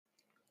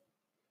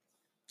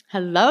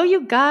Hello,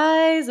 you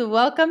guys.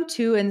 Welcome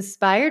to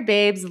Inspired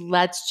Babes.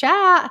 Let's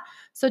chat.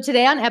 So,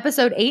 today on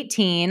episode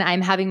 18,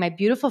 I'm having my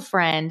beautiful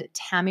friend,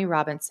 Tammy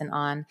Robinson,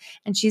 on,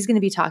 and she's going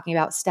to be talking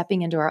about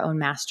stepping into our own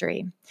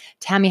mastery.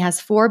 Tammy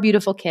has 4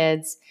 beautiful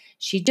kids.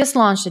 She just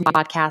launched a new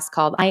podcast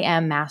called I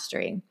Am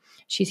Mastery.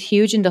 She's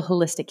huge into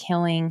holistic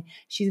healing.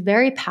 She's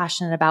very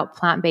passionate about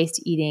plant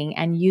based eating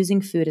and using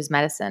food as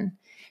medicine.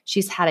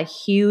 She's had a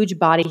huge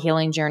body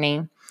healing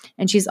journey,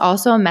 and she's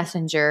also a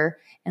messenger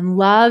and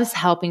loves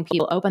helping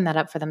people open that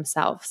up for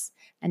themselves.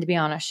 And to be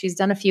honest, she's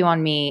done a few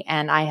on me,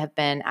 and I have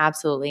been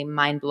absolutely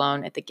mind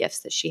blown at the gifts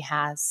that she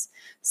has.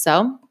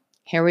 So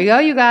here we go,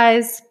 you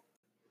guys.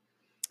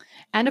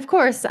 And of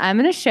course, I'm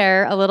going to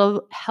share a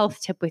little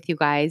health tip with you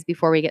guys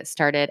before we get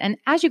started. And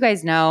as you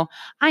guys know,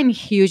 I'm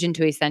huge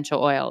into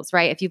essential oils,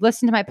 right? If you've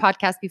listened to my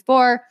podcast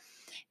before,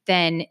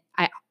 then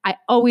I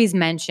always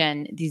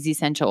mention these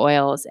essential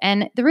oils.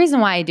 And the reason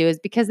why I do is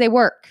because they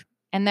work.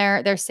 And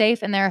they're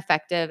safe and they're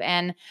effective.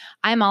 And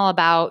I'm all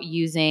about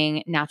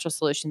using natural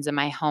solutions in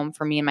my home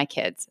for me and my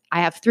kids.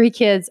 I have 3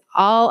 kids,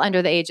 all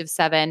under the age of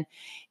 7.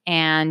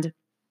 And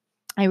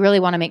I really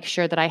want to make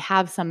sure that I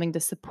have something to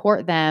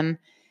support them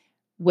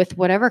with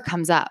whatever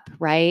comes up,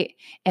 right?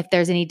 If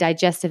there's any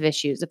digestive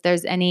issues, if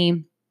there's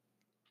any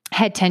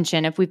head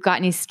tension, if we've got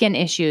any skin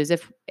issues,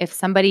 if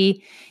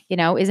somebody,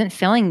 isn't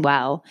feeling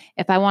well,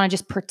 if I want to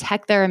just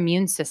protect their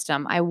immune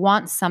system, I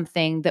want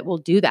something that will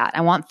do that.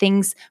 I want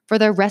things for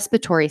their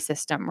respiratory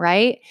system,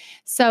 right?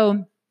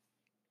 So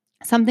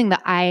something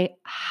that I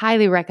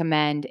highly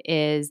recommend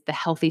is the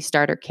Healthy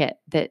Starter Kit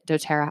that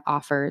doTERRA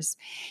offers.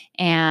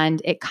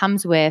 And it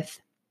comes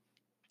with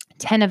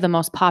 10 of the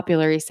most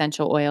popular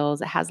essential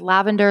oils. It has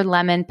lavender,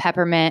 lemon,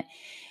 peppermint,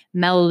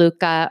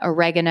 melaleuca,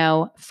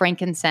 oregano,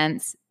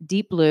 frankincense,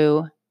 deep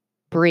blue,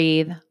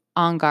 breathe,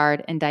 on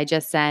guard, and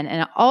digest zen.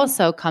 And it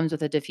also comes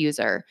with a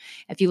diffuser.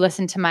 If you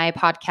listen to my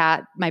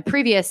podcast, my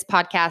previous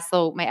podcast,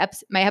 so my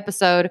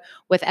episode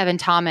with Evan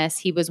Thomas,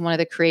 he was one of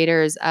the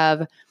creators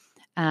of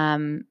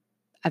a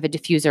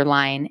diffuser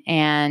line.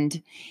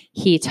 And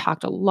he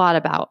talked a lot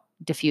about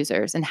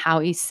diffusers and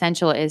how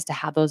essential it is to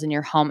have those in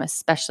your home,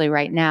 especially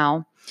right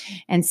now.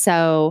 And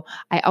so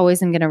I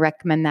always am going to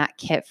recommend that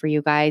kit for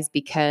you guys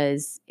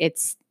because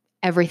it's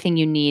everything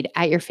you need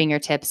at your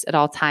fingertips at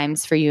all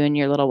times for you and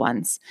your little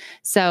ones.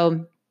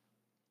 So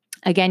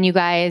again, you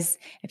guys,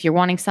 if you're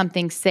wanting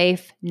something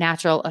safe,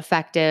 natural,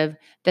 effective,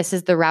 this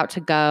is the route to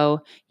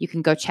go. You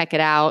can go check it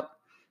out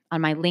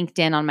on my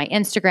LinkedIn, on my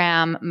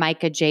Instagram,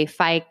 Micah J.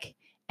 Fike,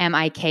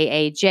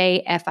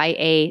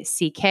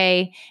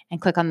 MIKAJFIACK,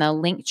 and click on the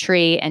link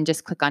tree and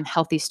just click on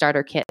Healthy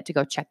Starter Kit to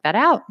go check that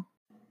out.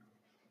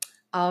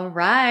 All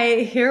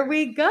right, here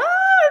we go.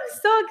 I'm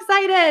so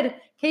excited.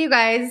 Okay, you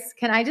guys,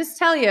 can I just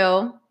tell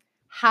you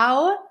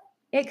how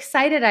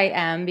excited I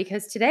am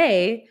because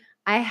today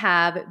I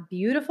have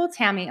beautiful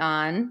Tammy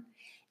on,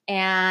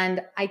 and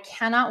I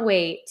cannot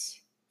wait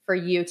for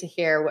you to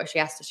hear what she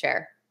has to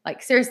share.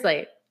 Like, seriously,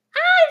 I'm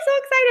so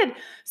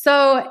excited.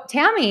 So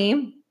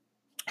Tammy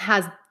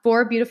has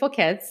 4 beautiful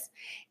kids,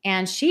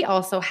 and she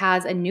also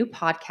has a new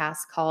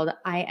podcast called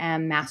I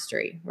Am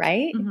Mastery,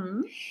 right?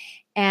 Mm-hmm.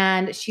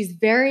 And she's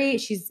very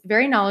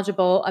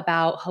knowledgeable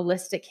about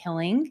holistic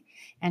healing,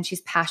 and she's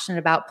passionate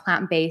about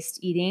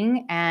plant-based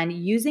eating and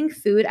using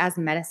food as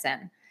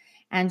medicine.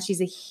 And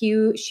she's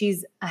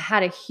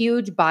had a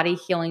huge body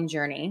healing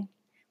journey,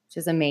 which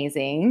is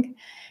amazing.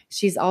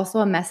 She's also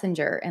a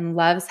messenger and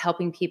loves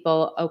helping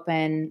people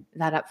open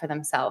that up for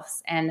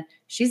themselves. And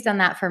she's done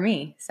that for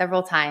me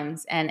several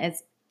times, and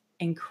it's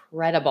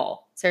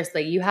incredible.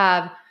 Seriously, you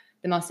have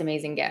the most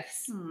amazing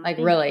gifts.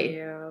 Really,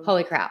 you.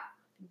 Holy crap.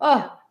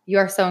 Oh, you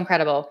are so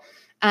incredible.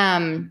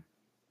 And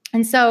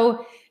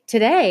so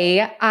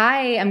today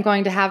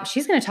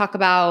she's going to talk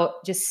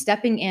about just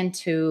stepping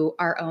into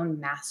our own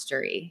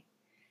mastery.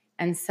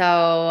 And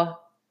so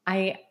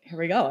here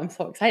we go. I'm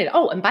so excited.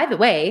 Oh, and by the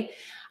way,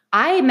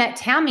 I met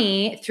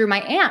Tammy through my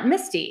aunt,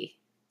 Misty.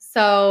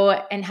 So,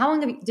 and how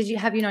long did you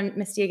known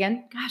Misty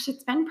again? Gosh,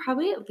 it's been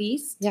probably at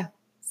least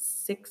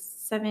 6,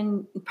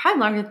 7, probably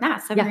longer than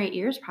that, 7 or 8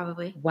 years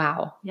probably.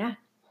 Wow. Yeah.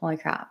 Holy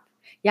crap.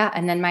 Yeah.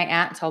 And then my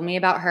aunt told me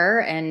about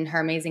her and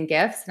her amazing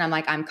gifts. And I'm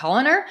like, I'm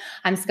calling her.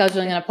 I'm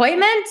scheduling an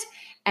appointment.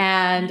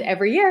 And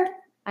every year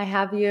I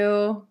have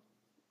you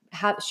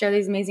share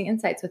these amazing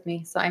insights with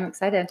me. So I'm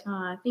excited.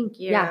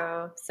 Thank you.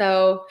 Yeah.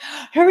 So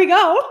here we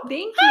go. Thank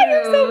you. Hi,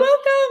 you're so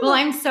welcome. Well,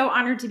 I'm so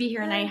honored to be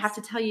here. And I have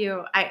to tell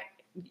you,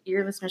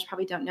 your listeners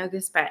probably don't know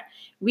this, but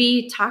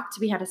we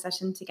had a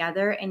session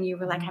together and you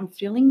were like, I'm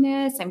feeling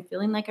this. I'm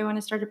feeling like I want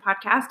to start a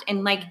podcast.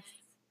 And like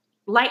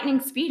lightning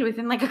speed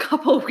within like a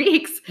couple of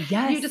weeks,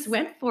 you just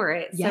went for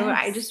it. Yes. So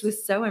I just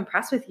was so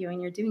impressed with you,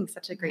 and you're doing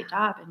such a great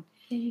job and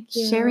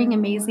sharing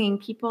amazing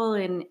people.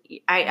 And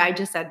I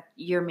just said,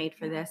 you're made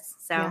for this.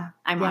 So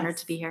I'm honored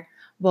to be here.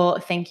 Well,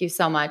 thank you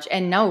so much.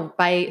 And no,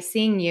 by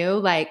seeing you,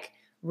 like,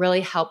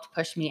 really helped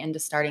push me into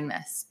starting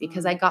this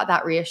because I got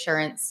that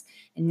reassurance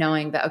and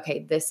knowing that,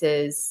 okay, this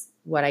is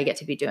what I get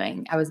to be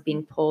doing. I was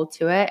being pulled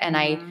to it.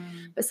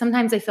 But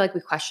sometimes I feel like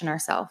we question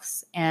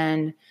ourselves,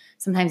 and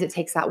sometimes it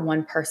takes that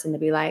one person to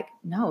be like,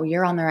 no,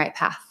 you're on the right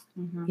path,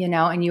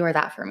 and you are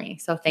that for me.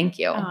 So thank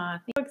you. I'm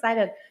So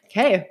excited.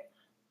 Okay.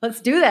 Let's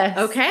do this.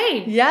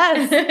 Okay.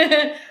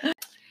 Yes.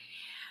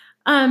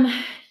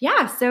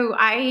 Yeah. So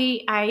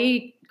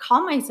I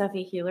call myself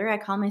a healer. I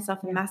call myself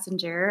a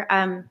messenger.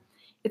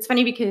 It's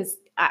funny because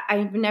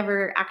I've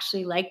never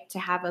actually liked to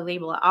have a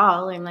label at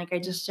all. And like, I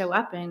just show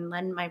up and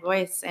lend my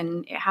voice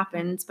and it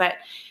happens. But,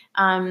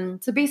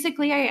 so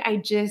basically I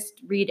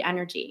just read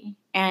energy,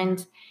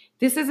 and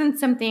this isn't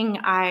something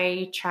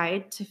I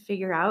tried to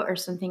figure out or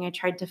something I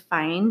tried to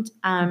find.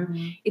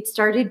 It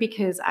started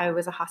because I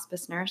was a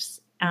hospice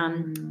nurse.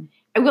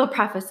 I will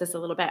preface this a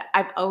little bit.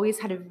 I've always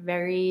had a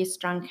very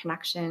strong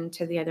connection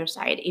to the other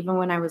side. Even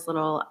when I was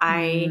little,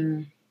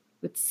 I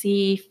would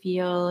see,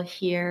 feel,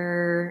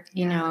 hear,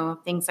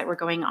 things that were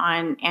going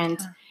on. And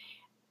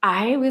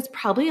I was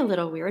probably a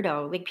little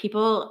weirdo. Like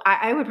people,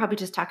 I would probably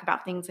just talk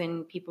about things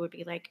and people would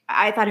be like,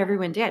 I thought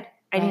everyone did.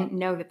 I didn't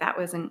know that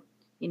wasn't,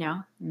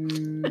 Well,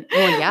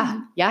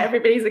 yeah.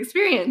 everybody's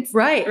experience.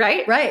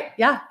 Right.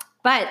 Yeah.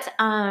 But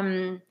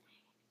I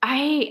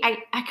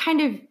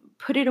kind of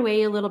put it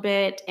away a little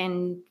bit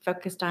and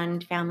focused on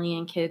family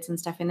and kids and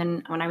stuff. And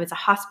then when I was a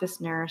hospice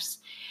nurse,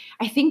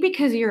 I think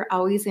because you're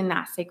always in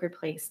that sacred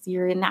place,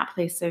 you're in that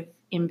place of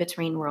in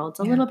between worlds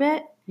a little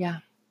bit. Yeah.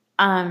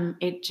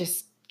 It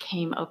just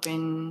came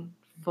open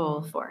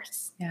full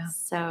force. Yeah.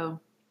 So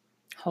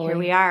here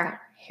we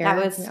are. That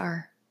was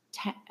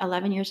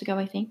 11 years ago,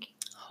 I think.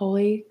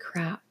 Holy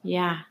crap.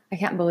 Yeah. I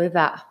can't believe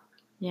that.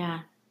 Yeah.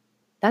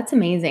 That's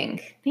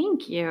amazing.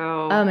 Thank you.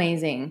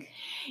 Amazing.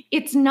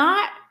 It's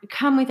not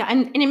come with that.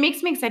 And it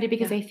makes me excited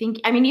because I think,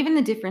 even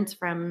the difference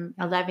from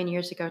 11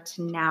 years ago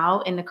to now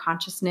in the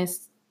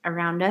consciousness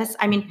around us,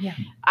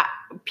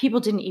 people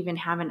didn't even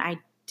have an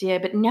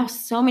idea, but now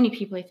so many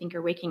people I think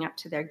are waking up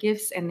to their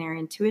gifts and their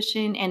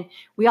intuition, and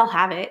we all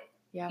have it,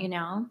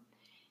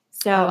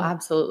 So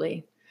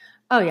absolutely.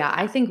 Oh yeah.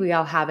 I think we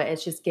all have it.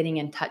 It's just getting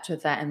in touch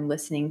with it and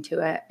listening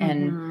to it.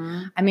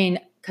 And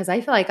because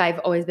I feel like I've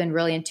always been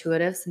really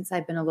intuitive since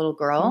I've been a little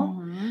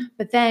girl.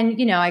 But then,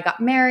 I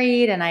got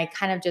married and I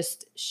kind of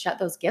just shut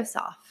those gifts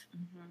off.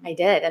 I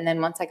did. And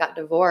then once I got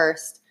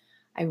divorced,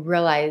 I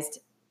realized,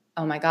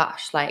 oh my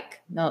gosh,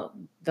 no,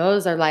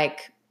 those are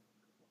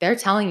they're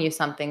telling you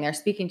something. They're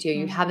speaking to you.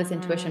 You have this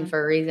intuition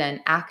for a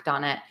reason. Act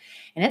on it.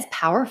 And it's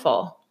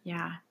powerful.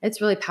 Yeah.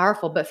 It's really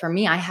powerful. But for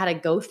me, I had to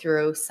go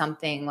through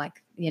something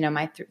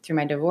through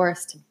my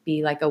divorce to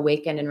be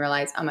awakened and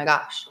realize, oh my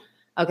gosh,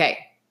 okay,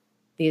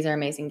 these are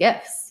amazing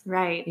gifts.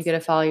 Right. You got to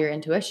follow your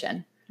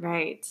intuition.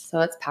 Right.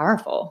 So it's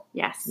powerful.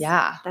 Yes.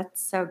 Yeah.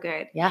 That's so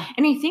good. Yeah.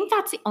 And I think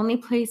that's the only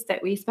place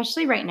that we,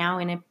 especially right now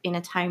in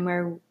a time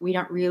where we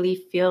don't really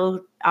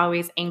feel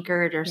always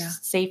anchored or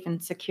safe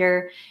and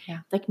secure. Yeah.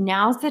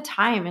 Now's the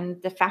time.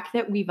 And the fact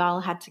that we've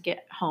all had to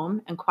get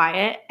home and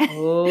quiet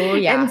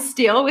and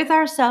still with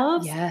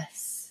ourselves.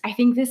 Yes. I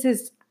think this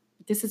has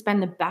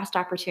been the best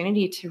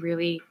opportunity to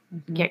really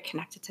get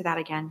connected to that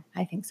again.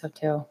 I think so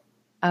too.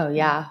 Oh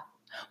yeah.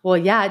 Well,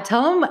 yeah.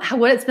 Tell them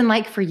what it's been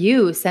like for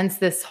you since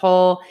this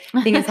whole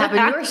thing has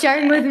happened. You were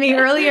sharing with me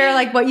earlier,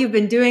 what you've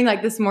been doing,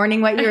 this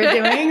morning, what you were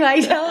doing.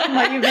 Tell them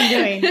what you've been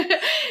doing.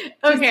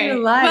 Okay.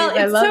 Well,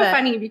 it's so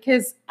funny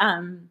because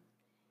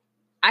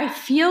I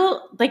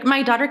feel like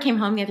my daughter came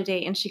home the other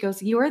day and she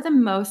goes, "You are the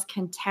most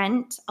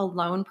content,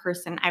 alone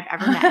person I've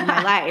ever met in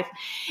my life."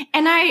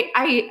 And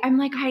I'm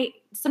like,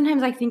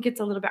 sometimes I think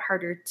it's a little bit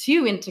harder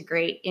to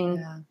integrate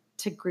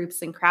into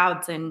groups and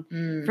crowds. And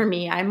for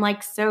me, I'm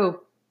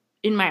so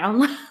in my own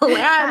land a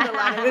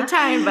lot of the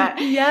time, but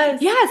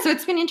so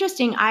it's been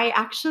interesting. I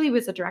actually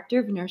was a director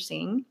of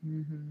nursing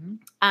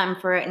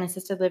for an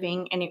assisted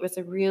living, and it was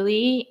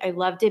I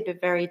loved it, but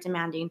very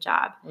demanding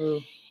job.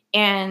 Ooh.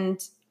 And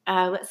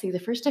let's see, the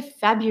 1st of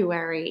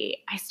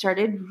February, I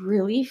started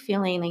really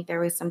feeling like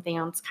there was something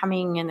else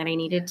coming and that I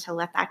needed to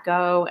let that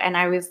go. And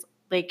I was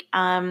like,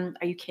 are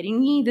you kidding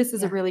me? This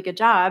is a really good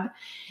job.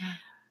 Yeah.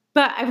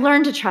 But I've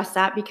learned to trust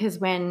that because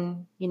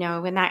when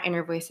that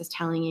inner voice is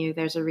telling you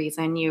there's a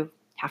reason, you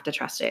have to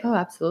trust it. Oh,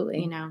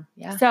 absolutely.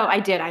 Yeah. So I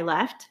did. I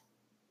left.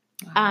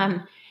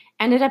 Wow.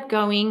 Ended up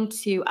going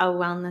to a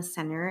wellness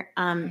center.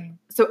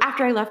 So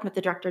after I left with the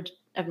director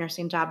of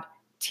nursing job,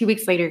 2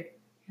 weeks later,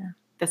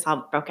 this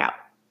all broke out.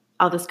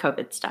 All this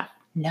COVID stuff.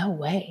 No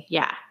way.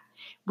 Yeah.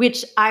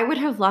 Which I would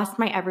have lost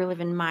my ever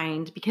living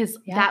mind because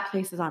that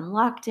place is on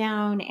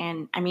lockdown.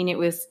 And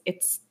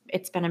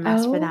it's been a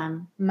mess for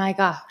them. My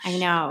gosh. I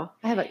know.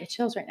 I have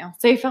chills right now.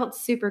 So I felt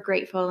super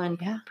grateful and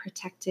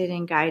protected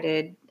and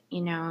guided,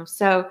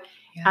 So,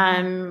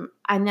 and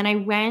then I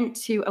went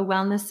to a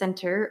wellness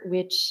center,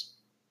 which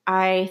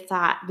I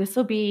thought this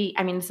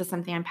is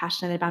something I'm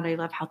passionate about. I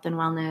love health and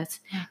wellness.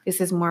 Yeah.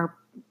 This is more,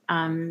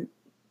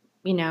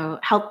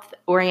 health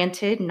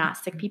oriented, not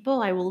sick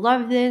people. I will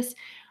love this.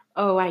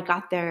 oh, I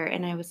got there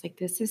and I was like,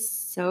 this is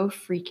so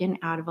freaking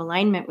out of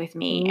alignment with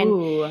me. And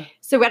Ooh.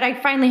 so what I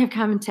finally have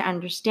come to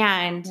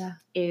understand Yeah.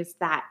 is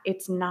that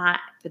it's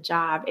not the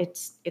job,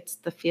 it's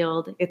the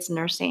field, it's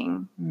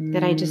nursing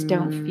that I just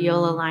don't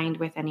feel aligned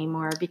with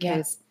anymore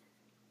because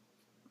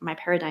my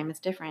paradigm is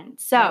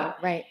different. So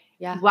right.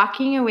 Yeah.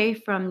 walking away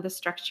from the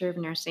structure of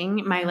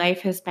nursing, my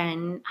life has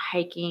been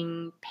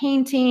hiking,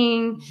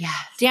 painting, Yes.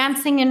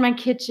 dancing in my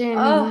kitchen,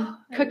 Oh,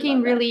 I cooking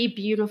love it. really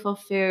beautiful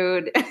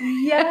food.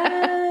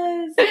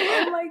 Yes.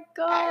 Oh my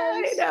gosh.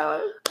 I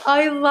know.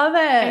 I love it.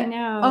 I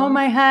know. Oh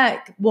my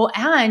heck. Well,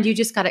 and you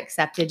just got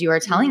accepted. You were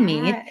telling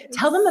me.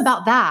 Tell them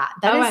about that.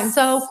 That is I'm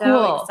so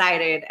cool.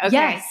 Excited. Okay.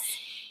 Yes.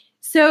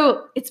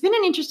 So it's been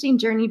an interesting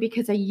journey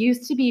because I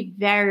used to be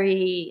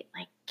very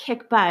like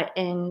kick butt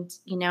and,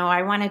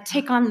 I want to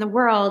take on the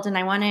world and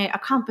I want to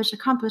accomplish.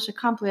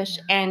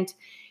 Yeah. And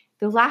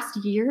the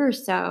last year or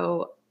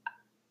so,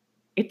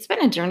 it's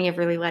been a journey of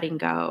really letting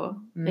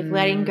go, like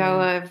letting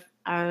go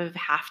of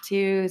have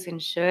tos and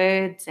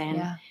shoulds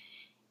and,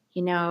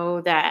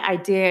 the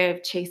idea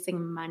of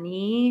chasing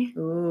money.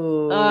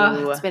 Ooh.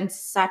 It's been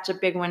such a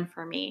big one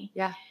for me.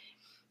 Yeah.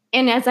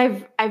 And as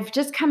I've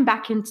just come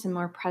back into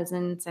more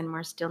presence and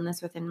more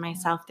stillness within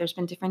myself, there's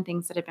been different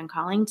things that have been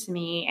calling to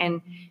me.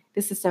 And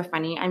this is so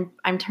funny.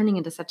 I'm turning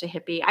into such a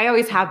hippie. I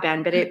always have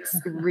been, but it's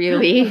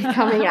really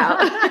coming out.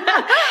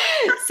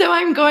 So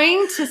I'm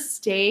going to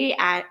stay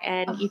at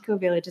an eco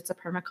village. It's a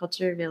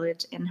permaculture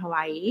village in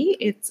Hawaii.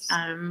 It's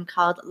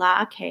called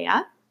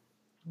La'akea.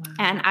 Wow.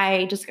 And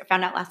I just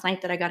found out last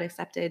night that I got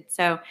accepted.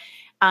 So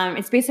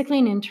it's basically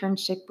an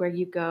internship where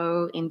you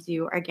go and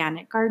do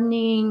organic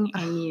gardening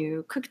and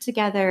you cook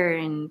together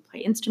and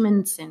play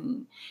instruments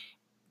and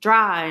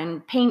draw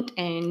and paint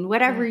and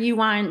whatever you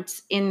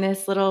want in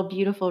this little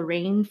beautiful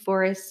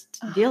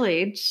rainforest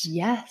village.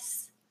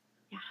 Yes.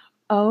 Yeah.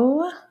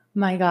 Oh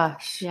my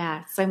gosh.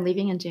 Yeah. So I'm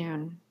leaving in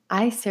June.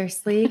 I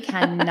seriously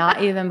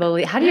cannot even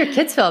believe. How do your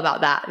kids feel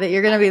about that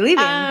you're going to be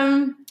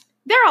leaving?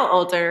 They're all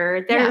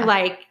older. They're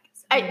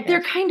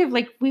they're kind of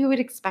like, we would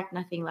expect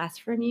nothing less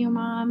from you,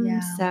 Mom.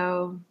 Yeah.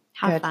 So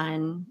have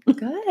fun.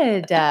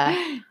 Good.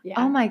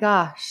 Oh my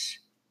gosh.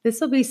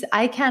 This will be,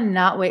 I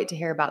cannot wait to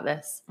hear about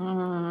this.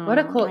 What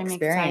a cool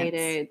experience.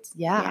 Excited.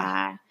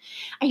 Yeah.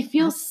 I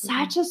feel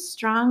such a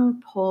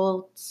strong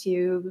pull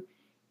to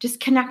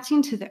just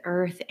connecting to the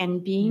earth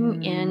and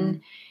being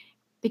in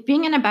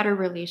a better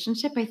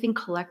relationship. I think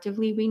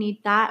collectively we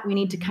need that. We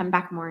need to come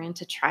back more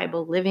into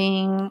tribal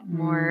living,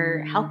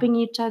 more helping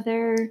each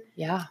other.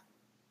 Yeah.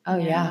 Oh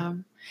yeah.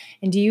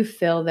 And do you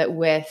feel that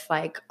with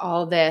like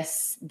all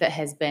this that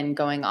has been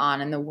going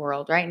on in the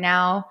world right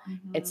now,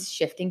 it's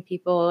shifting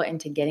people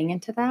into getting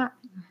into that?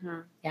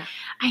 Yeah.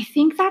 I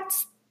think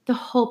that's the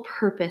whole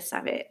purpose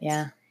of it.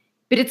 Yeah.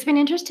 But it's been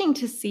interesting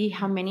to see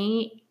how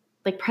many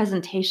like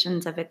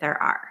presentations of it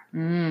there are.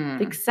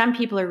 Like some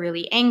people are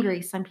really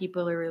angry. Some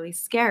people are really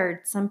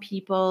scared. Some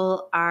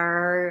people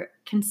are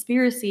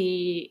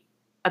conspiracy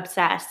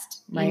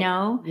obsessed,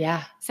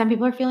 Yeah. Some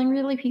people are feeling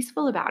really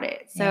peaceful about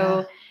it.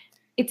 So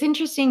it's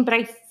interesting, but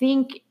I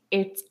think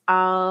it's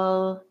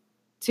all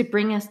to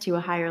bring us to a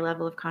higher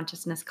level of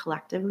consciousness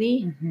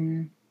collectively.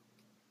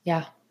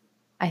 Yeah,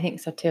 I think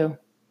so too.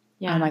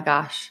 Yeah. Oh my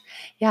gosh.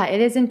 Yeah,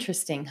 it is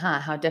interesting, huh?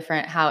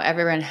 How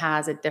everyone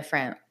has a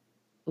different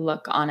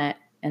look on it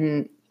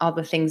and all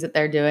the things that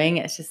they're doing.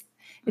 It's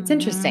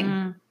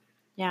interesting.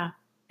 Yeah.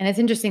 And it's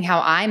interesting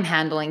how I'm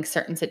handling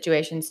certain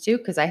situations too,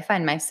 because I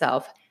find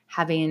myself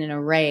having an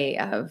array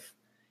of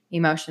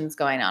emotions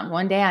going on.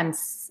 One day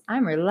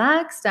I'm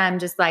relaxed. I'm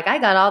just like, I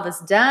got all this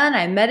done.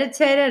 I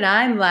meditated.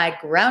 I'm like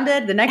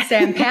grounded. The next day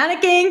I'm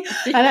panicking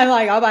and I'm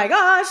like, oh my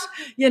gosh,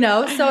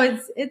 so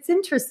it's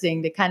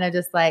interesting to kind of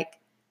just like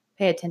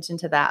pay attention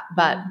to that.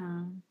 But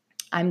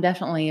I'm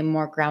definitely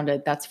more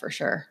grounded. That's for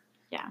sure.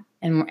 Yeah.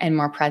 And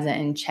more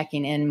present and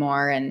checking in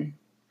more. And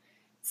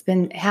it's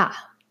been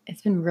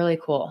really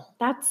cool.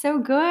 That's so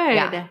good.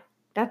 Yeah.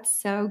 That's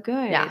so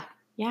good. Yeah.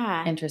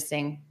 Yeah.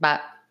 Interesting.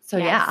 But so,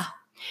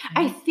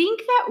 I think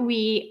that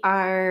we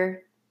are,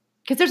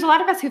 because there's a lot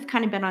of us who've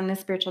kind of been on this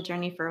spiritual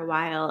journey for a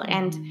while,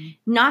 and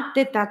not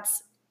that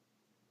that's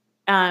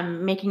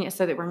making it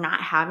so that we're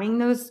not having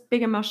those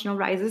big emotional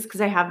rises,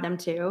 because I have them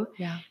too.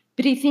 Yeah.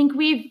 But I think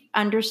we've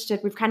kind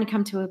of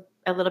come to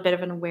a little bit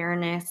of an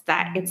awareness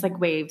that it's like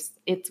waves.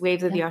 It's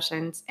waves of the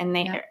oceans, and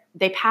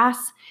they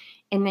pass,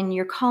 and then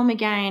you're calm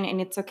again, and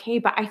it's okay.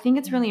 But I think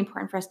it's really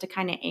important for us to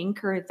kind of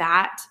anchor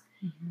that.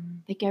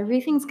 Like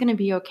everything's going to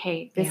be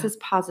okay. This is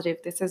positive.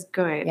 This is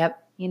good.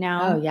 Yep.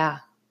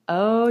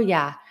 Oh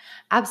yeah.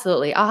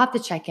 Absolutely. I'll have to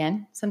check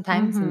in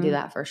sometimes and do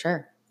that for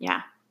sure.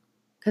 Yeah.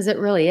 Cause it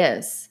really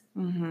is.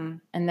 And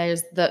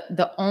there's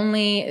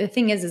the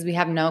thing is we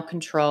have no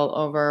control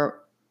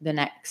over the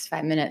next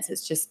 5 minutes.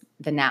 It's just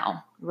the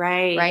now.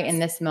 Right. Right.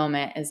 And this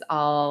moment is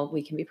all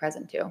we can be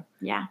present to.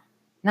 Yeah.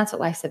 And that's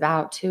what life's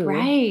about too.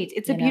 Right.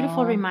 It's a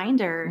beautiful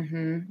reminder.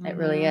 It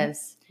really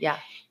is. Yeah.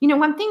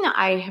 One thing that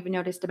I have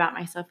noticed about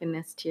myself in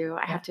this too,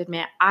 I have to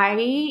admit,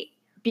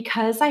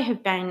 because I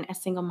have been a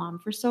single mom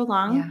for so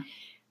long,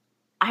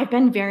 I've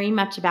been very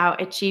much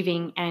about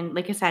achieving and,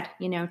 like I said,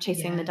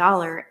 chasing the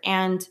dollar.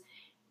 And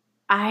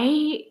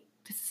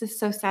this is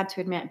so sad to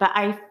admit, but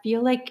I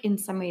feel like in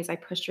some ways I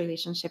pushed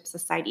relationships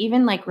aside,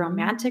 even like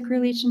romantic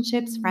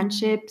relationships,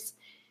 friendships,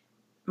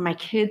 my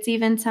kids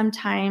even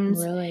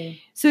sometimes.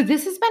 Really? So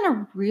this has been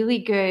a really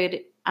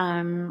good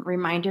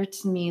reminder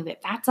to me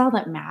that that's all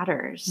that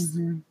matters.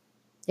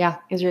 Yeah.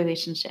 Is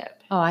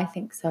relationship. Oh, I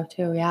think so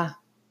too. Yeah.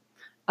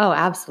 Oh,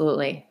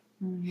 absolutely.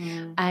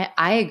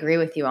 I agree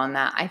with you on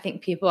that. I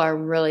think people are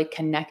really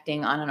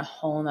connecting on a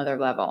whole nother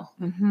level.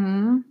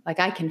 Like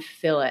I can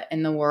feel it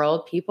in the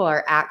world. People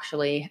are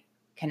actually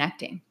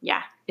connecting.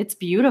 Yeah. It's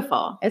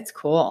beautiful. It's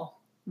cool.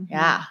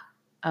 Yeah.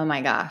 Oh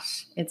my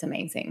gosh. It's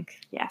amazing.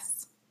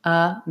 Yes.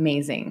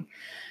 Amazing.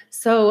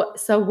 So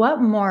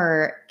what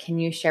more can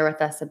you share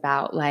with us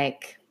about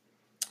like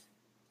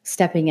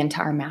stepping into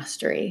our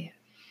mastery?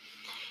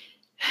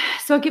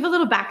 So I'll give a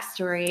little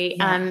backstory.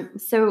 Yeah.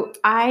 So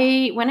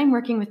when I'm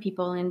working with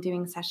people and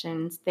doing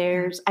sessions,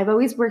 I've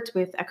always worked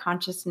with a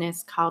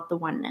consciousness called the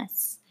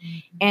oneness.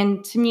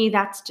 And to me,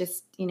 that's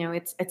just,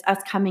 it's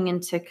us coming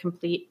into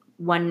complete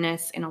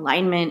oneness in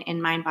alignment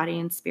in mind, body,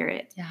 and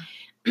spirit. Yeah.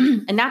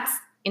 And that's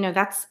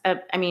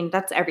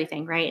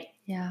everything, right?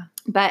 Yeah.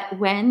 But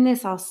when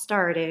this all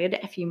started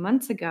a few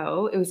months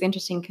ago, it was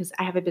interesting because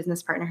I have a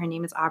business partner. Her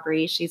name is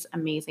Aubrey. She's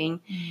amazing.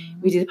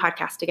 We do the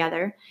podcast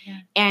together. Yeah.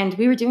 And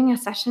we were doing a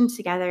session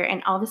together,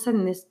 and all of a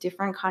sudden this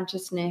different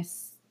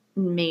consciousness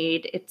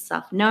made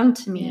itself known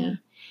to me. Yeah.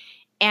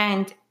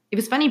 And it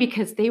was funny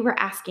because they were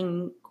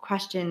asking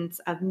questions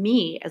of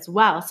me as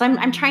well. So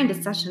I'm trying to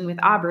session with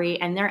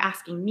Aubrey, and they're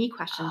asking me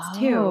questions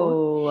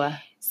too.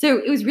 So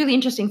it was really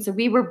interesting. So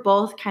we were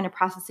both kind of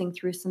processing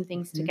through some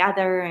things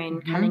together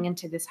and coming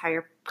into this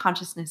higher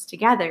consciousness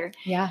together.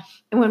 Yeah.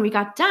 And when we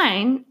got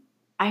done,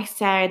 I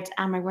said,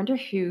 I wonder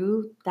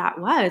who that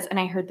was. And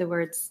I heard the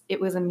words,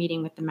 it was a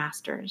meeting with the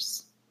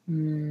masters.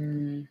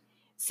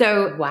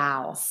 So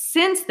wow.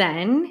 Since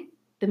then,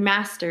 the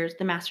masters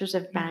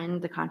have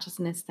been the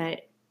consciousness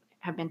that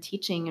have been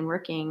teaching and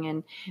working.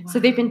 And so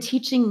they've been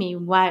teaching me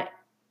what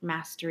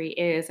mastery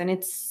is. And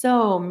it's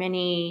so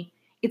many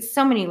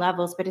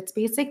levels, but it's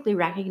basically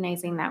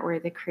recognizing that we're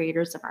the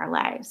creators of our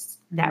lives,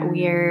 that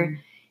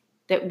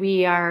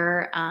we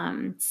are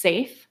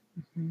safe,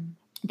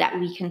 that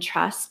we can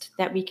trust,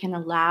 that we can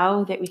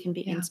allow, that we can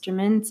be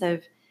instruments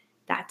of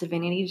that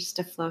divinity just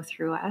to flow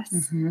through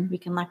us. We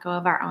can let go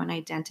of our own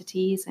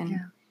identities and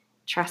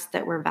trust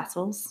that we're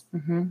vessels.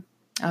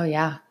 Oh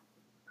yeah.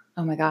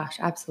 Oh my gosh.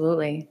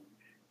 Absolutely.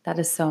 That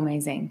is so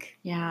amazing.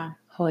 Yeah.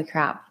 Holy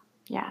crap.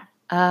 Yeah.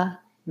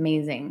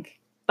 Amazing.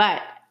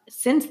 But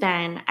since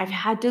then, I've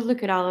had to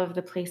look at all of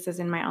the places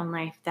in my own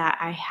life that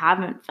I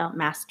haven't felt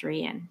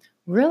mastery in.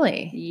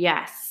 Really?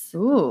 Yes.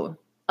 Ooh.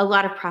 A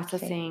lot of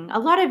processing. Okay. A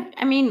lot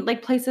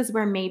of, places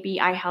where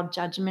maybe I held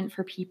judgment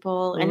for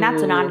people. And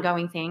that's an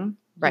ongoing thing,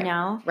 right.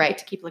 I Right. get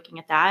to keep looking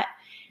at that.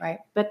 Right.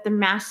 But the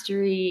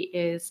mastery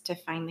is to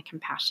find the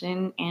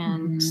compassion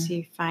and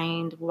to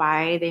find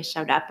why they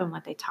showed up and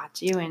what they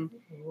taught you and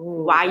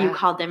why you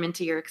called them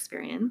into your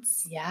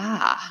experience.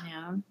 Yeah.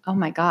 Oh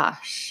my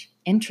gosh.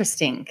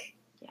 Interesting.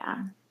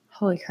 Yeah.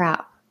 Holy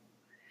crap.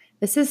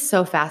 This is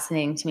so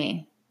fascinating to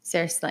me.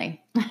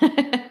 Seriously.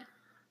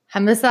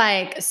 I'm just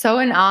like so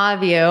in awe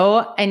of you.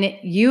 And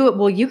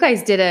you guys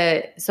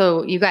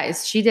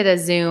she did a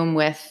Zoom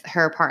with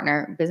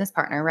her business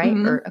partner, right?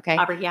 Or, okay.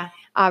 Aubrey, yeah.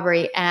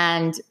 Aubrey.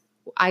 And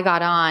I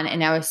got on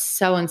and I was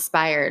so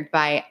inspired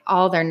by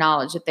all their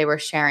knowledge that they were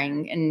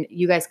sharing. And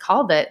you guys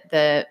called it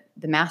the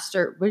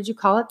master. What did you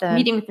call it? The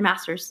meeting with the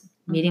masters.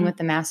 Meeting with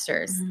the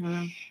masters.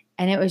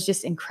 And it was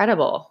just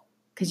incredible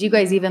because you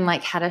guys even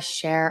had us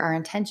share our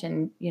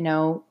intention,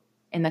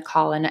 in the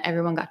call, and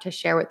everyone got to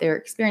share what they were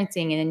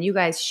experiencing. And then you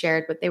guys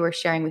shared what they were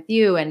sharing with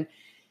you. And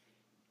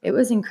it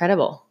was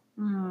incredible.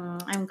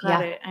 I'm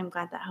glad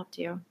that helped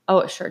you.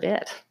 Oh, it sure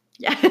did.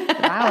 Yeah.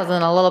 I was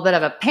in a little bit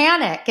of a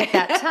panic at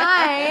that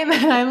time.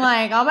 And I'm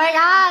like, oh my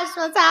gosh,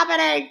 what's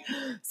happening?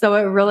 So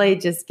it really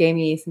just gave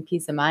me some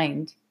peace of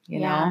mind, you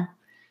know?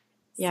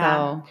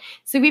 Yeah.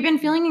 So we've been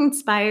feeling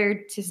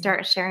inspired to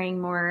start sharing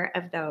more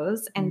of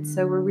those. And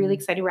so we're really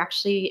excited. We're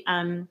actually,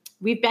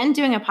 we've been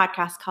doing a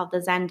podcast called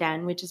The Zen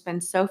Den, which has been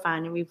so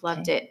fun and we've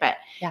loved it. But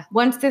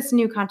once this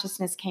new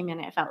consciousness came in,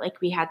 it felt like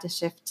we had to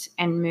shift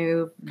and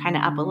move kind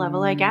of up a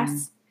level, I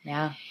guess.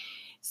 Yeah.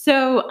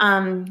 So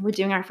we're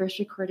doing our first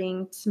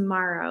recording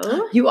tomorrow.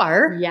 You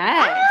are?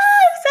 Yes. I'm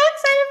so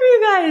excited for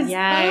you guys.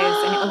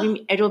 Yes. And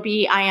it'll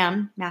be I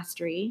Am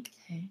Mastery.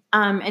 Okay.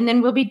 And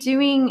then we're going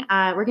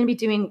to be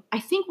doing, I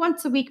think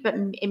once a week, but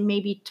it may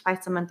be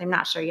twice a month. I'm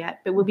not sure yet,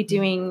 but we'll be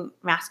doing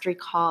mastery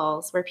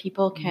calls where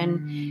people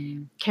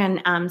can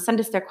send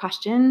us their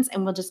questions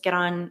and we'll just get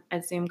on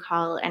a Zoom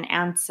call and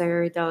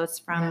answer those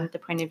from the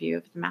point of view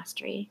of the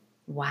mastery.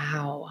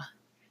 Wow.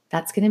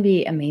 That's going to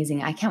be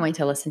amazing. I can't wait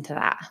to listen to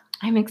that.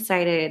 I'm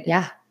excited.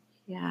 Yeah.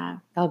 Yeah.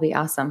 That'll be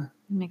awesome.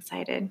 I'm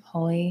excited.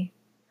 Holy.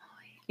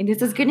 And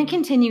this is going to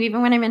continue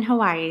even when I'm in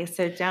Hawaii.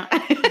 So don't.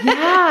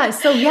 Yeah.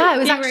 So I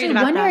was actually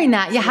wondering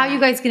that. Yeah. How are you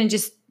guys going to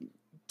just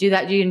do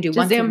that? You can do Just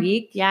once Zoom. a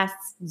week? Yes.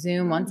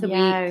 Zoom once a week?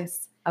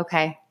 Yes.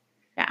 Okay.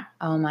 Yeah.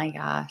 Oh my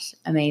gosh.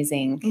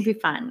 Amazing. It'll be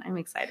fun. I'm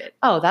excited.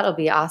 Oh, that'll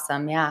be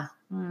awesome. Yeah.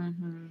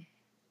 Mm-hmm.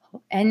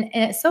 And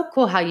it's so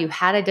cool how you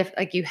had a different,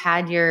 like you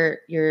had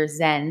your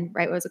Zen,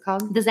 right? What was it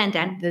called? The Zen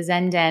Den. The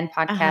Zen Den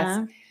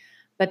podcast.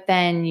 But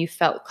then you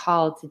felt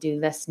called to do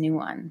this new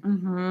one,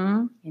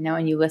 Mm-hmm.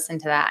 and you listen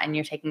to that and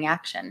you're taking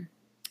action.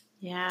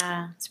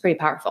 Yeah. It's pretty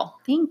powerful.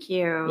 Thank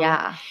you.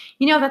 Yeah.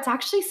 That's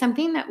actually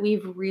something that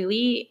we've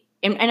really,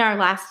 in our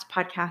last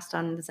podcast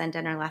on the Zen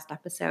Den, our last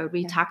episode,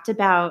 we talked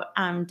about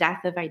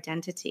death of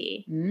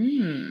identity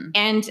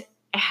and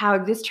how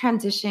this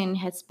transition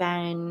has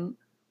been,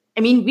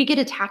 we get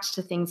attached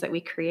to things that we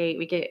create.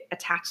 We get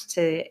attached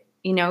to,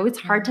 it's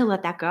hard to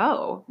let that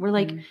go. We're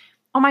like,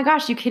 oh my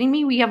gosh, you kidding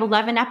me? We have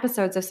 11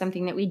 episodes of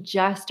something that we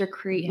just have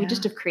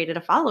created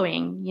a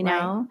following,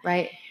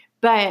 Right.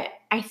 But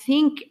I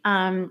think,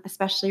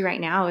 especially right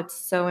now, it's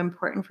so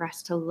important for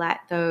us to let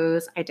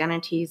those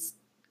identities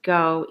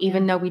go,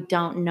 even though we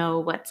don't know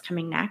what's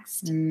coming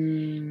next.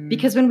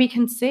 Because when we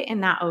can sit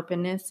in that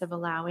openness of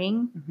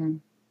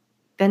allowing,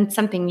 then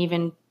something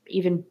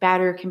even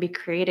better can be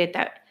created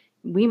that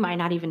we might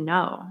not even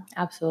know.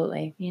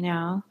 Absolutely.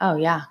 Oh,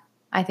 yeah.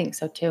 I think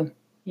so too.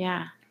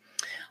 Yeah.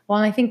 Well,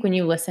 and I think when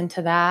you listen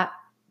to that,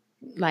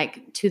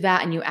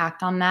 and you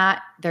act on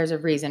that, there's a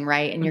reason,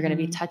 right? And you're going to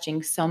be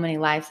touching so many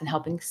lives and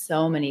helping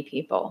so many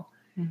people.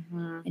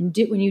 And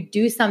when you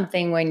do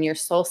something, when your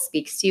soul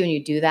speaks to you and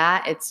you do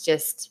that, it's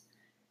just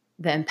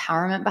the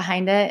empowerment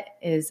behind it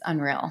is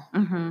unreal.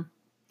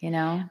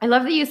 I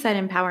love that you said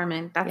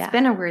empowerment. That's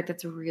been a word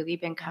that's really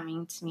been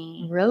coming to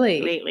me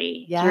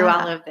lately through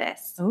all of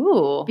this.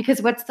 Ooh.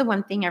 Because what's the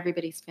one thing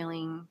everybody's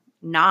feeling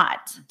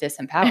not?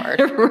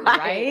 Disempowered.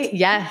 Right?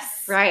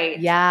 Yes. Right.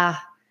 Yeah.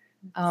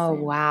 Oh,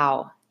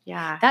 wow.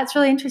 Yeah. That's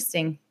really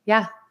interesting.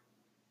 Yeah.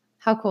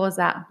 How cool is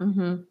that?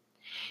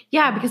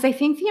 Yeah, because I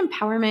think the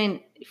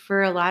empowerment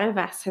for a lot of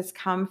us has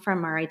come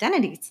from our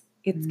identities.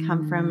 It's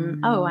come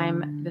from,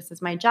 this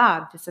is my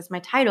job. This is my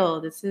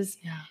title. This is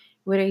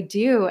what I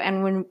do.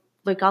 And when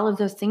all of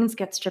those things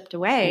get stripped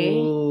away,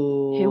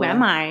 who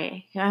am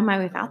I? Who am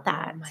I without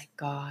that? Oh my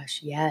gosh.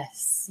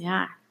 Yes.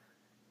 Yeah.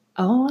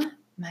 Oh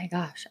my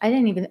gosh. I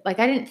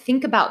didn't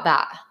think about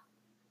that.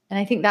 And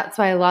I think that's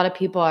why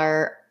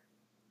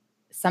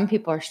some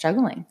people are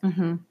struggling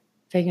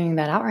figuring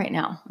that out right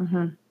now.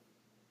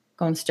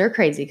 Going stir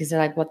crazy because they're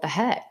like, what the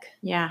heck?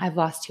 Yeah. I've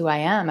lost who I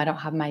am. I don't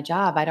have my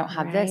job. I don't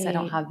have this. I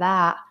don't have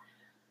that.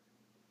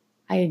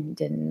 I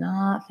did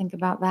not think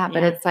about that,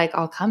 but it's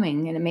all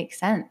coming and it makes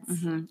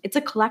sense. It's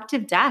a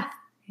collective death.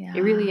 Yeah.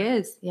 It really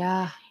is.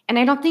 Yeah. And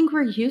I don't think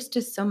we're used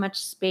to so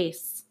much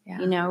space.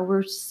 Yeah.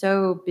 We're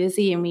so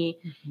busy and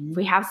if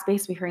we have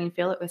space, we hurry and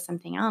fill it with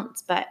something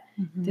else. But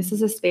this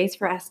is a space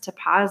for us to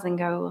pause and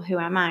go, well, who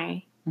am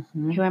I?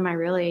 Who am I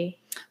really?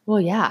 Well,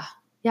 yeah.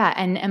 Yeah.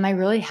 And am I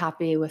really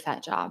happy with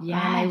that job?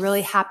 Yes. Am I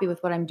really happy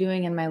with what I'm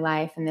doing in my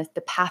life and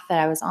the path that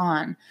I was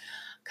on?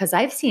 Because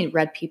I've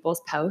read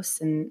people's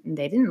posts and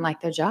they didn't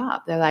like their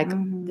job. They're like,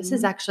 this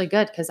is actually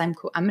good because I'm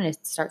cool. I'm going to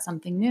start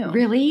something new.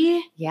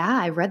 Really? Yeah,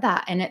 I read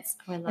that. And it's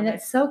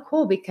so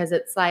cool because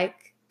it's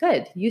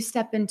good. You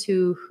step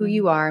into who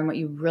you are and what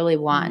you really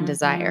want and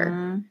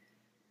desire.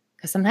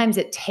 Because sometimes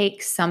it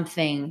takes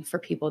something for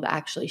people to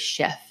actually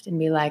shift and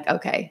be like,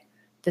 okay,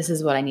 this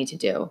is what I need to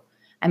do.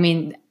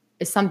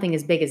 It's something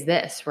as big as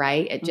this,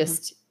 right?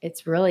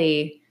 It's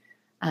really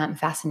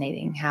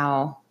fascinating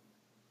how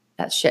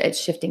it's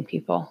shifting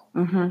people,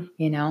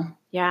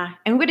 Yeah.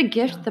 And what a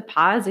gift the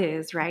pause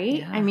is, right?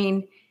 Yeah.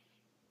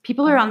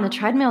 People are on the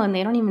treadmill and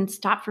they don't even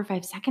stop for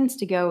 5 seconds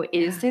to go,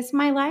 is this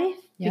my life?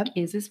 Yep.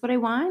 Is this what I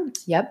want?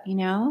 Yep.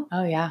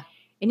 Oh, yeah.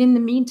 And in the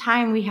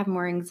meantime, we have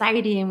more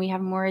anxiety and we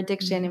have more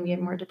addiction and we have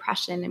more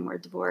depression and more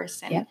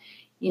divorce. And,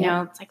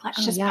 it's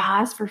let's just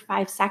pause for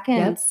 5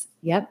 seconds.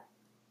 Yep.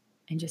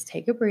 And just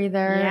take a breather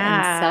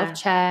and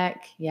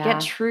self-check. Yeah.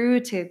 Get true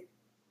to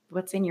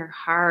what's in your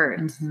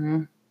heart.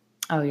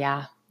 Oh,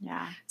 yeah.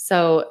 Yeah.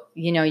 So,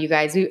 you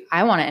guys,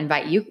 I want to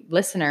invite you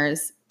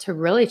listeners to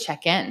really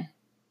check in.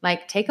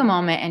 Take a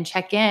moment and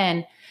check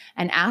in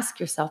and ask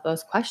yourself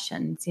those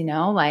questions,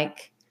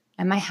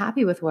 am I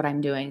happy with what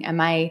I'm doing? Am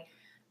I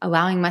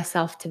allowing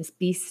myself to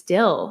be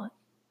still?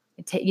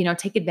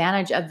 Take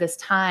advantage of this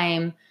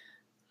time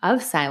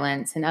of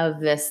silence and of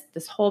this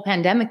whole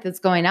pandemic that's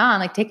going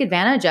on. Take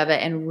advantage of it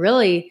and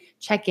really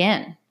check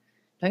in.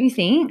 Don't you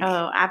think?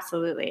 Oh,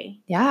 absolutely.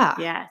 Yeah.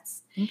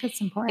 Yes. I think that's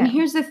important. And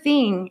here's the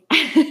thing,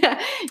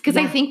 because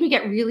I think we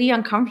get really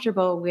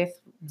uncomfortable with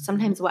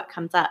sometimes what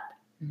comes up.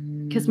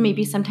 Because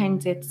maybe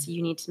sometimes it's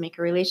you need to make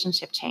a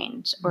relationship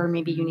change, or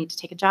maybe you need to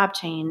take a job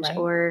change,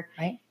 or,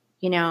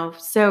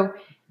 so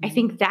I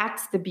think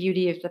that's the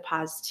beauty of the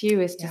pause too,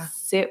 is to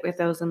sit with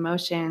those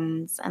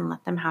emotions and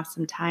let them have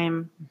some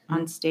time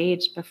on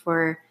stage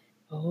before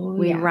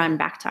we run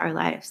back to our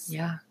lives.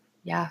 Yeah.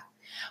 Yeah.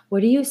 What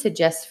do you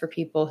suggest for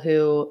people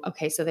who,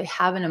 so they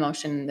have an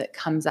emotion that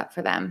comes up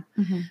for them.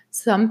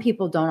 Some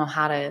people don't know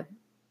how to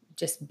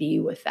just be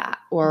with that.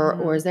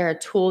 Or is there a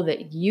tool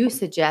that you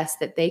suggest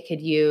that they could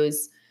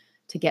use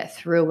to get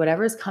through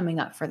whatever's coming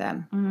up for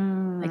them?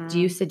 Like, do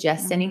you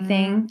suggest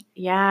anything?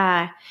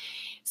 Yeah.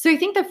 So I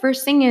think the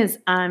first thing is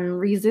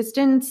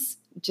resistance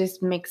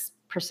just makes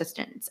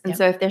persistence. And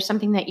so if there's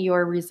something that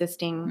you're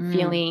resisting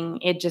feeling,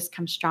 it just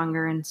comes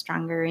stronger and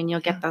stronger, and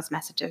you'll get those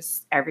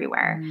messages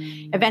everywhere.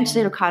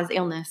 Eventually it'll cause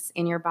illness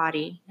in your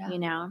body, you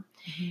know?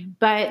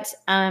 But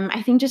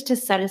I think just to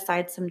set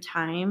aside some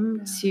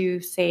time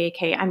to say,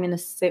 okay, I'm going to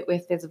sit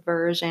with this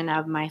version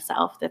of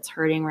myself that's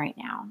hurting right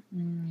now.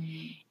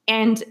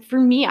 And for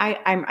me,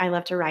 I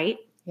love to write.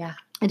 Yeah.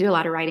 I do a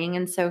lot of writing.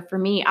 And so for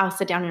me, I'll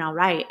sit down and I'll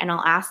write, and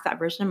I'll ask that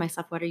version of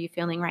myself, what are you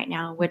feeling right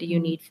now? What do you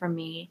need from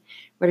me?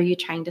 What are you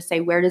trying to say?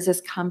 Where does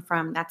this come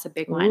from? That's a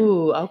big one.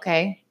 Ooh,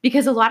 okay.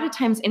 Because a lot of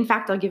times, in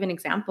fact, I'll give an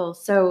example.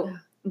 So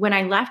when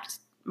I left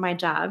my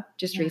job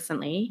just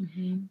recently,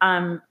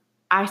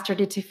 I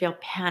started to feel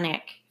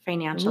panic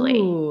financially.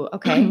 Ooh,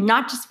 okay.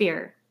 Not just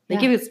fear.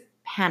 Like it was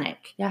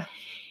panic. Yeah.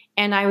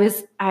 And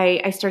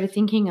I started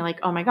thinking like,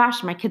 oh my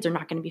gosh, my kids are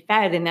not going to be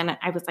fed. And then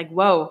I was like,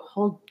 whoa,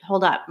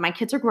 hold up. My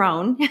kids are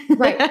grown.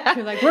 Right.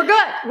 You're like, we're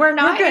good. We're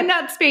not in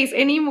that space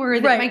anymore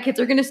that my kids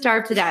are going to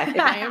starve to death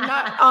if I am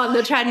not on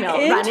the treadmill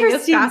running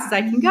as fast as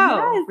I can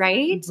go. Yes.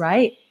 Right.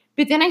 Right.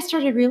 But then I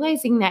started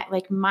realizing that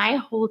like my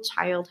whole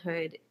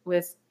childhood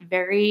was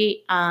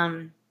very,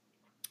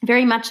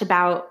 very much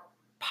about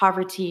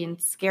poverty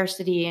and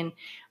scarcity, and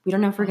we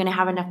don't know if we're going to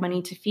have enough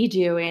money to feed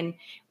you, and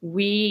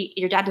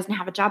your dad doesn't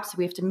have a job, so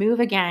we have to move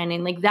again.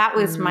 And like that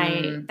was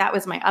my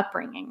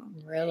upbringing.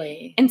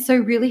 Really? And so I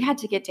really had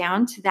to get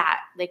down to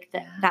that, like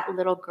that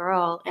little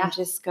girl and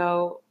just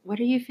go, what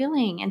are you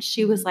feeling? And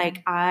she was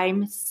like,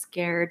 I'm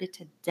scared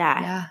to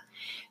death. Yeah.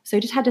 So I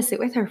just had to sit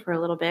with her for a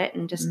little bit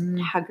and just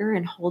hug her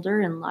and hold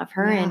her and love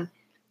her and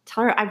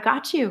tell her, I've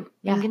got you.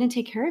 I'm going to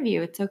take care of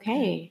you. It's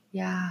okay.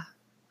 Yeah.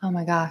 Oh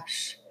my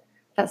gosh.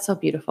 That's so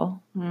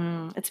beautiful.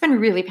 It's been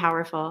really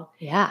powerful.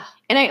 Yeah.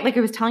 And I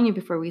was telling you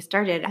before we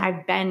started,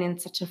 I've been in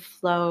such a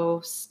flow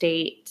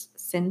state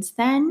since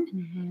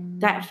then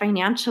that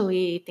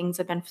financially things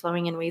have been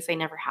flowing in ways I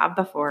never have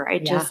before. I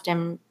just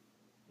am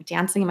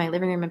dancing in my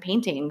living room and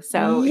painting.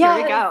 So here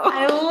we go.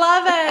 I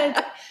love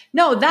it.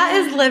 No, that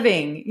is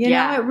living. You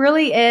know, it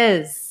really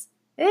is.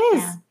 It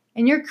is. Yeah.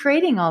 And you're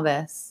creating all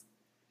this.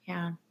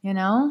 Yeah. You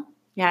know?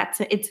 Yeah,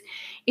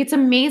 it's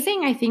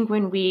amazing, I think,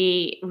 when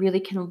we really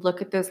can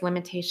look at those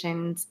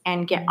limitations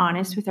and get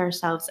honest with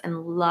ourselves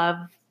and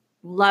love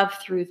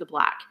through the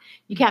block.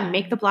 You can't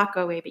make the block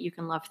go away, but you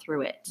can love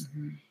through it.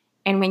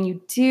 And when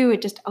you do,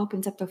 it just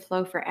opens up the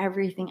flow for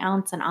everything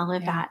else and all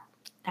of that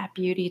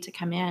beauty to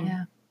come in.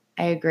 Yeah,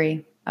 I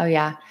agree. Oh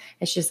yeah.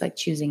 It's just like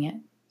choosing it,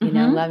 you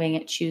know, loving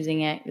it,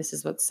 choosing it. This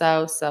is what's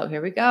so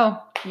here we go.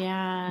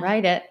 Yeah.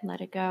 Write it.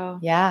 Let it go.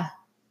 Yeah.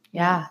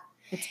 Yeah.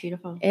 It's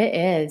beautiful. It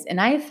is. And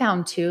I have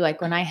found too,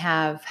 like when I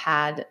have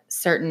had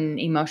certain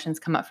emotions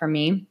come up for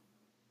me,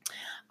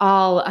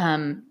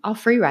 I'll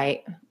free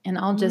write and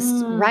I'll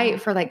just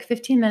write for like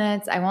 15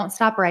 minutes. I won't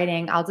stop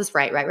writing. I'll just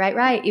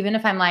write. Even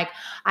if I'm like,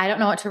 I don't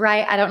know what to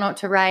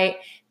write.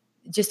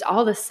 Just all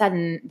of a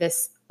sudden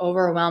this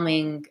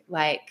overwhelming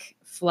like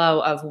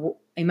flow of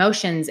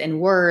emotions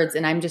and words.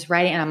 And I'm just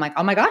writing and I'm like,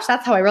 oh my gosh,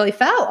 that's how I really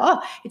felt.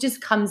 Oh, it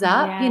just comes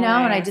up, you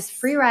know, and I just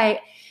free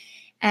write.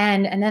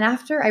 And then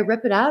after I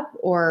rip it up,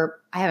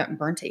 or I haven't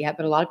burnt it yet,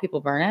 but a lot of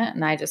people burn it,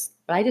 and I just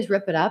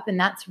rip it up, and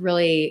that's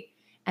really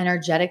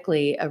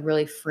energetically a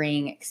really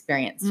freeing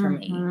experience for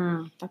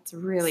me. That's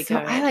really so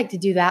good. I like to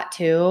do that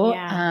too.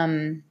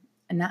 And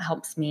that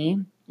helps me.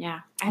 Yeah.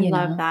 I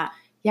love that.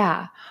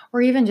 Yeah.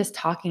 Or even just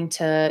talking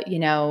to, you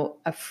know,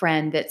 a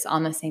friend that's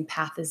on the same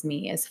path as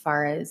me as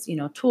far as, you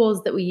know,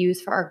 tools that we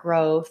use for our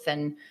growth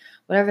and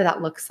whatever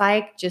that looks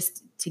like,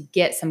 just to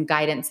get some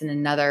guidance in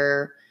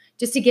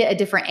just to get a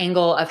different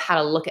angle of how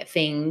to look at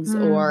things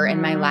or in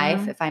my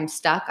life. If I'm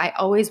stuck, I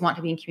always want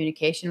to be in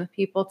communication with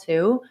people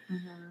too,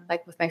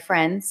 like with my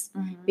friends,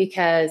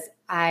 because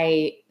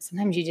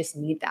sometimes you just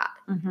need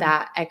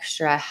that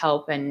extra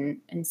help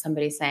and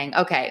somebody saying,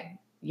 okay,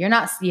 you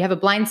have a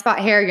blind spot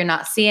here. You're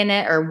not seeing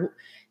it, or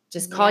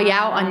just call you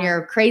out on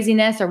your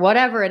craziness or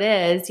whatever it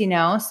is, you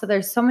know? So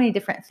there's so many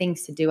different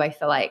things to do. I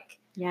feel like.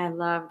 Yeah, I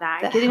love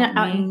that. Getting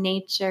out in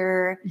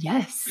nature.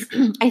 Yes.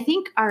 I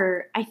think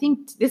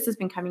this has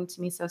been coming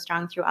to me so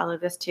strong through all of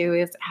this too,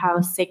 is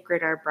how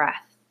sacred our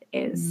breath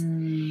is.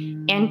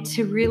 And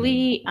to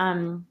really,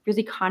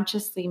 really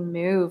consciously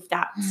move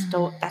that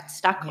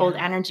stuck old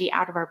energy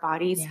out of our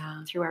bodies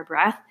through our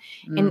breath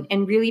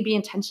and really be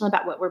intentional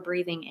about what we're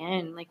breathing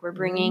in. Like we're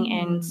bringing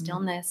in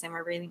stillness and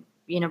we're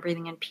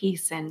breathing in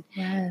peace and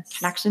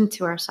connection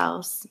to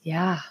ourselves.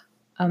 Yeah.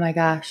 Oh my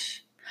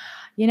gosh.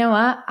 You know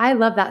what? I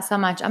love that so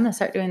much. I'm going to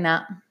start doing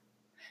that.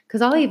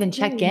 Cause I'll even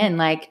check in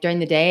like during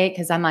the day.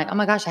 Cause I'm like, oh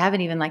my gosh, I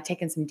haven't even like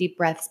taken some deep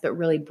breaths, but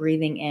really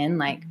breathing in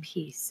like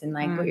peace and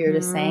like what you're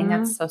just saying.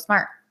 That's so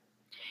smart.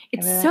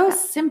 It's so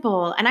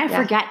simple. And I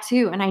forget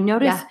too. And I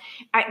notice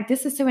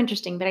this is so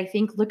interesting, but I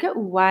think, look at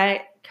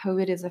what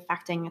COVID is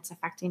affecting. It's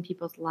affecting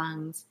people's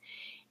lungs.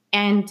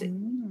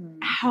 And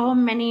how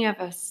many of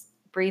us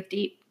breathe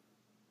deep?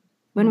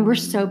 When we're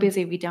so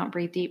busy, we don't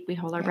breathe deep. We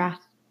hold our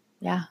breath.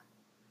 Yeah.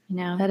 you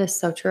know? That is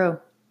so true.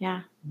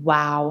 Yeah.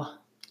 Wow.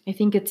 I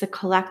think it's a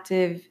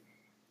collective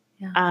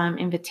Yeah.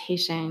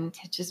 invitation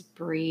to just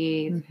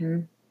breathe,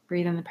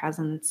 breathe in the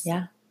presence.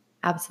 Yeah,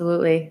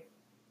 absolutely.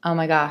 Oh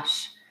my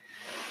gosh.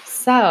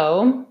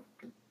 So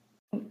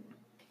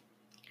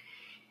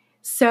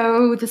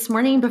this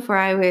morning before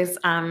I was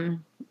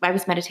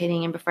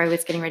meditating, and before I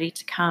was getting ready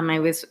to come, I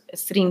was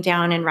sitting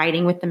down and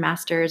writing with the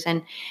masters,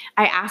 and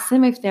I asked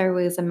them if there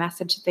was a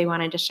message that they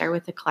wanted to share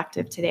with the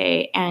collective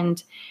today.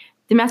 And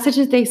the message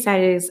that they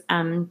said is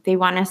they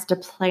want us to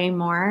play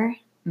more.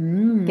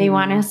 They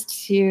want us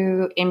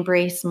to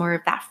embrace more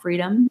of that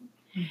freedom.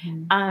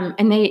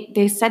 And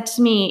they said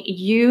to me,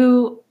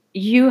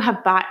 you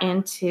have bought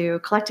into,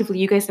 collectively,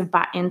 you guys have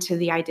bought into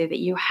the idea that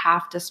you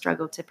have to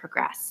struggle to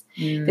progress,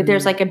 that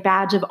there's like a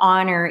badge of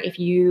honor. If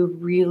you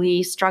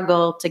really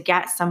struggle to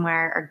get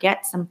somewhere or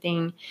get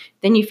something,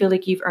 then you feel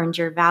like you've earned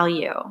your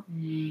value.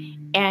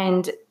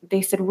 And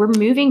they said, we're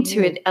moving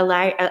to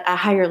a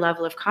higher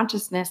level of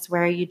consciousness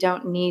where you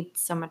don't need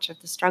so much of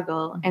the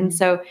struggle. And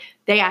so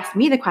they asked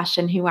me the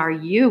question, who are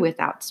you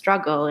without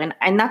struggle?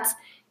 And that's,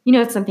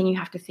 it's something you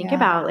have to think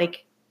about.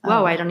 Like,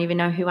 whoa, I don't even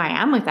know who I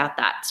am without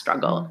that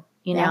struggle,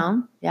 you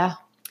know? Yeah.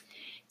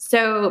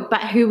 So,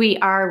 but who we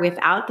are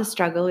without the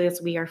struggle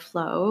is we are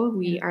flow,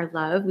 we are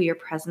love, we are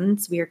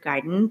presence, we are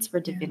guidance,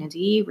 we're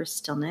divinity, we're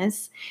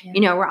stillness.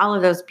 We're all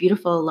of those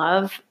beautiful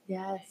love.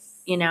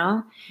 Yes.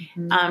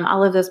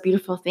 All of those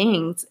beautiful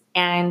things.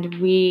 And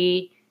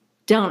we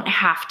don't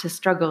have to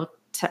struggle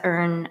to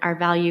earn our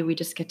value. We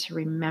just get to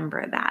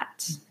remember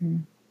that.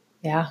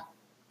 Yeah,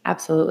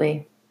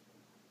 absolutely.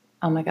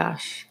 Oh my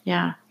gosh.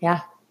 Yeah.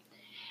 Yeah.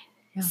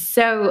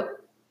 So,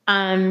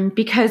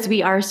 because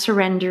we are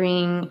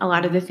surrendering a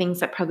lot of the things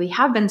that probably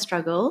have been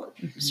struggle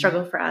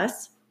for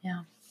us.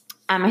 Yeah.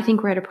 I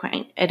think we're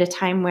at a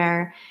time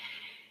where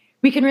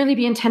we can really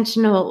be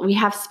intentional. We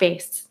have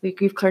space.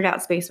 We've cleared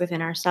out space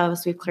within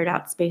ourselves. We've cleared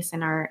out space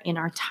in our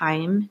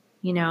time,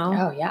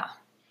 Oh yeah.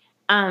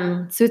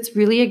 So it's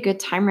really a good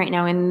time right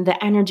now. And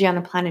the energy on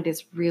the planet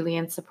is really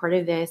in support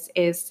of this,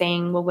 is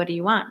saying, well, what do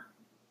you want?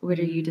 What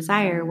do you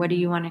desire? What do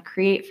you want to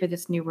create for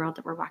this new world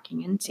that we're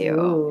walking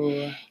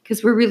into?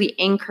 Because we're really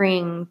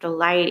anchoring the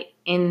light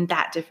in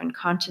that different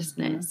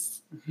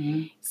consciousness.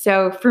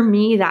 So for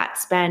me,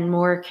 that's been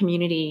more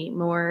community,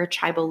 more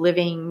tribal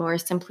living, more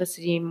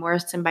simplicity, more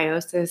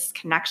symbiosis,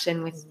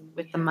 connection with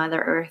the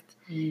Mother Earth,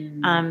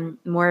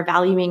 more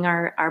valuing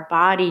our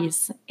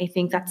bodies. I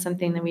think that's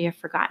something that we have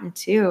forgotten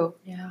too.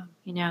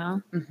 Yeah.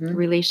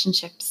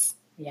 Relationships.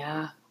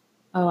 Yeah.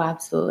 Oh,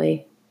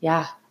 absolutely.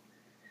 Yeah.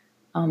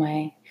 Oh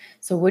my.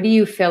 So what do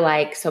you feel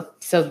like, so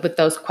with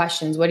those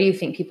questions, what do you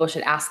think people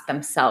should ask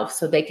themselves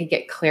so they could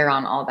get clear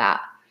on all that?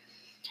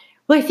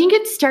 Well, I think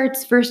it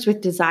starts first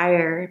with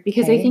desire,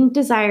 because I think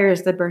desire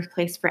is the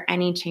birthplace for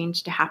any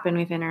change to happen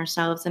within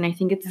ourselves. And I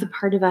think it's the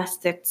part of us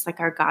that's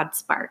like our God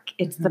spark.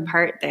 It's the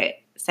part that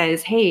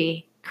says,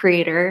 hey,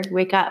 creator,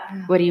 wake up.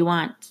 What do you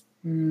want?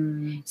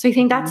 So I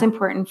think that's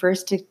important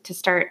first, to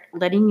start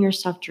letting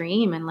yourself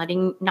dream and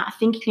not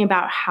thinking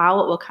about how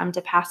it will come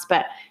to pass,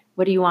 but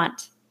what do you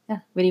want?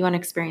 What do you want to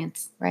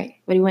experience? Right.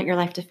 What do you want your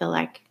life to feel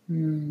like?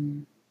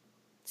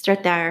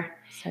 Start there.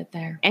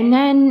 And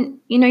then,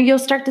 you'll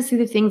start to see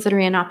the things that are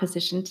in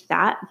opposition to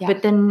that.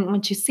 But then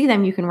once you see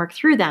them, you can work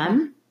through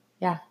them.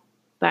 Yeah.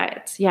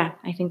 But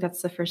I think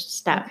that's the first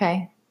step.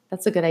 Okay.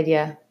 That's a good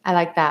idea. I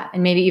like that.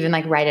 And maybe even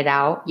like write it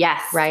out.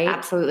 Yes. Right.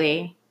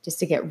 Absolutely. Just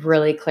to get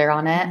really clear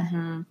on it.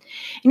 And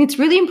it's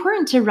really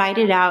important to write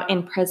it out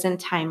in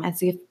present time,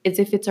 as if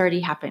it's already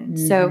happened.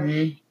 So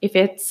if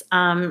it's,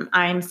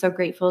 I'm so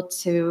grateful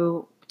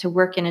to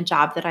work in a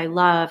job that I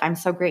love. I'm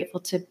so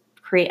grateful to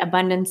create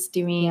abundance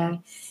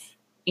doing,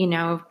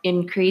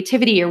 in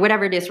creativity or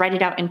whatever it is, write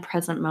it out in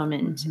present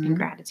moment in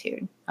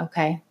gratitude.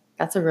 Okay.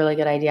 That's a really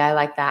good idea. I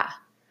like that.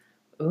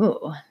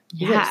 Ooh,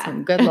 these are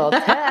some good little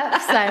tips.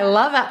 I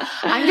love it.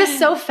 I'm just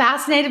so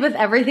fascinated with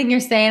everything you're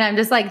saying. I'm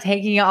just like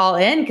taking it all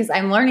in because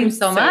I'm learning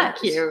so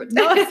much. Cute.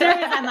 No, serious.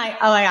 I'm like,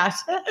 oh my gosh.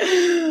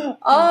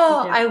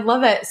 Oh, I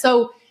love it.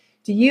 So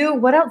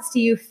what else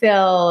do you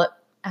feel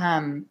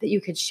that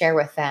you could share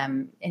with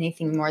them?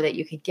 Anything more that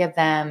you could give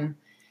them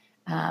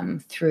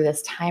through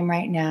this time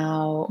right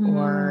now,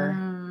 or?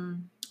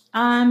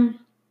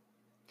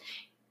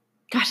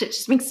 Gosh, it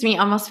just makes me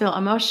almost feel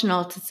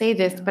emotional to say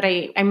this, but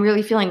I'm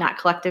really feeling that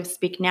collective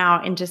speak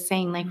now, and just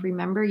saying, like,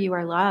 remember you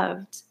are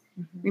loved.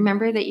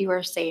 Remember that you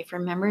are safe.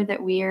 Remember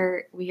that we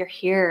are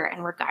here,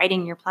 and we're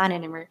guiding your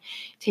planet, and we're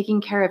taking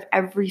care of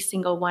every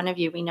single one of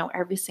you. We know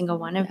every single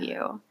one of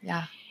you.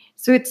 Yeah.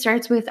 So it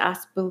starts with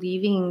us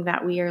believing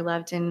that we are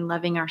loved and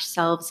loving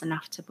ourselves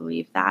enough to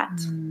believe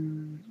that.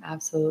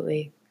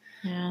 Absolutely.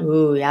 Yeah.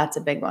 Ooh, yeah, it's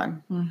a big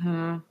one.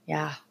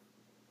 Yeah.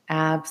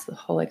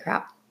 Absolutely. Holy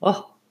crap.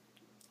 Oh.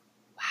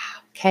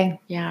 Wow. Okay.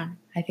 Yeah.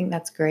 I think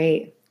that's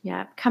great.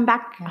 Yeah. Come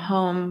back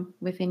home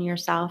within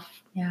yourself.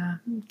 Yeah.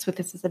 That's what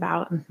this is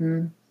about.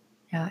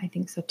 Yeah, I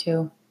think so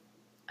too.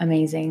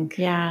 Amazing.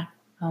 Yeah.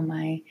 Oh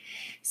my.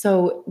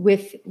 So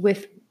with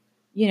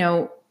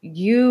you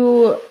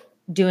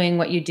doing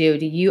what you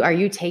do, are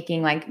you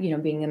taking like,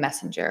 being a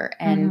messenger,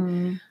 and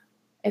Mhm.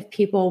 if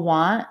people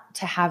want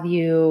to have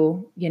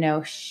you,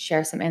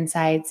 share some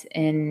insights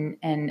and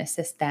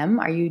assist them,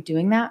 are you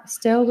doing that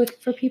still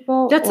for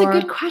people? That's a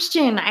good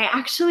question.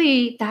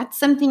 That's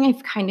something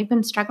I've kind of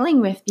been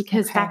struggling with,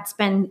 because Okay. that's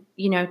been,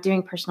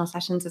 doing personal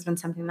sessions has been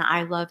something that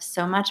I love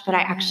so much, but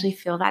I actually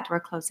feel that door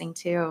closing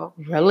too.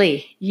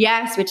 Really?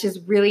 Yes, which is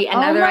really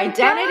another my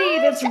identity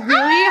gosh! that's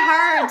really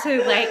hard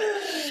to like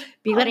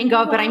be letting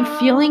go of, but I'm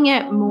feeling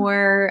it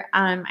more.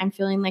 I'm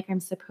feeling like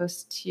I'm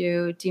supposed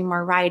to do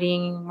more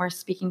writing, more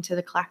speaking to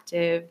the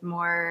collective,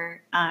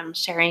 more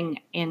sharing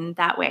in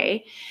that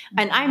way.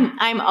 And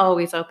I'm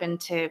always open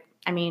to,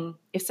 I mean,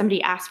 if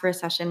somebody asks for a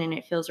session and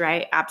it feels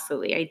right,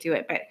 absolutely, I do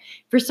it. But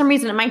for some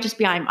reason, it might just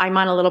be I'm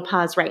on a little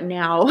pause right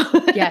now.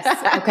 Yes.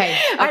 Okay.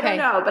 I don't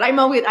know, but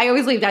I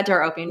always leave that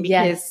door open,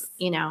 because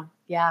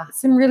Yeah.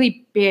 some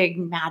really big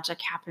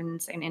magic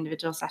happens in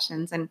individual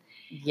sessions, and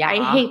Yeah.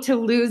 I hate to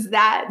lose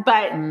that,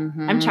 but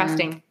Mhm. I'm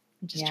trusting.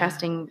 I'm just Yeah.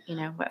 trusting,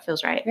 what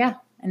feels right. Yeah.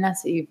 And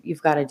that's what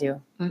you've got to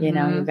do.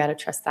 You've got to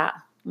trust that.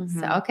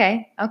 So,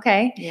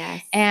 okay.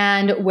 Yes.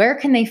 And where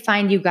can they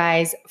find you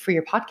guys for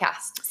your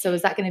podcast? So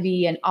is that going to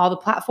be in all the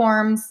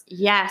platforms?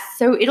 Yes.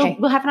 So Okay.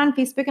 we'll have it on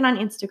Facebook and on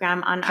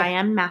Instagram on Okay. I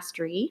Am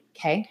Mastery.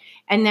 Okay.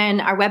 And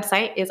then our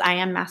website is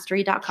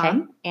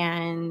iammastery.com. Okay.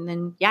 And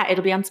then,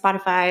 it'll be on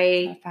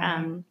Spotify.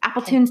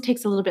 Apple Okay. Tunes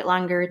takes a little bit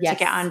longer to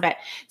get on. But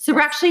so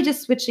we're actually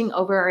just switching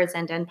over our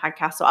Zen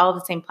podcast. So all of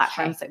the same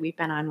platforms that we've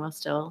been on will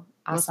still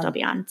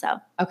be on. So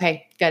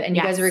okay, good. And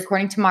you guys are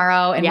recording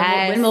tomorrow. And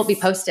when will it be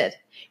posted?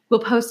 We'll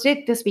post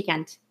it this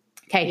weekend.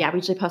 Okay. Yeah, we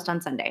usually post on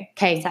Sunday.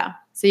 Okay.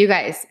 So you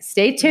guys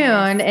stay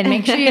tuned and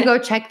make sure you go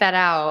check that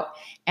out.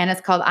 And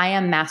it's called I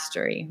Am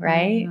Mastery,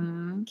 right?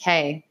 Mm-hmm.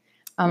 Okay.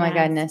 Oh my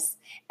goodness.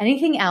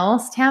 Anything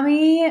else,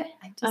 Tammy?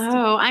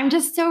 I'm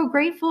just so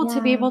grateful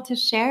to be able to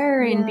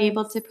share and be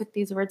able to put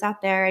these words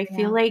out there. I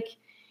feel like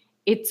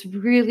it's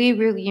really,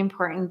 really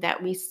important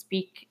that we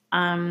speak.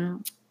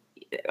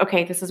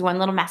 Okay, this is one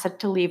little message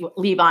to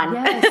leave on.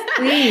 Yes,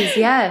 please.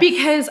 Yes.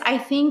 Because I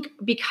think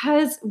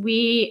because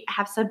we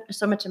have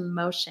so much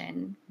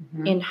emotion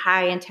in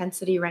high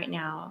intensity right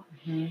now,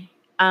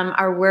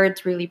 our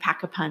words really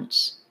pack a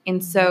punch.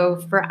 And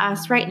so for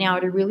us right now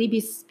to really be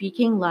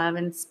speaking love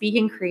and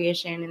speaking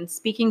creation and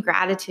speaking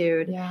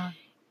gratitude,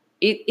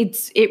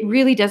 it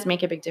really does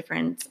make a big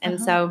difference.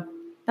 And so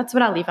that's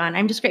what I'll leave on.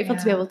 I'm just grateful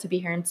to be able to be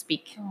here and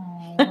speak.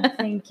 Oh,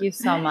 thank you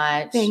so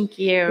much. Thank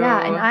you.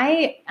 Yeah,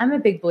 and I'm a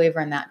big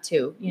believer in that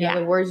too.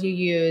 The words you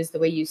use, the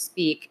way you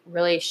speak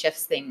really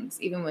shifts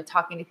things, even with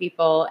talking to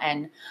people.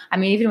 And I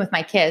mean, even with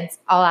my kids,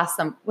 I'll ask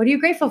them, what are you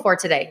grateful for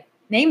today?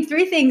 Name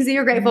 3 things that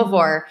you're grateful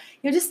for.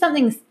 Just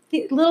something,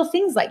 little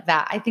things like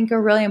that I think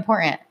are really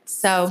important.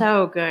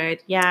 So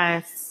good.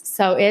 Yes.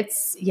 So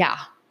it's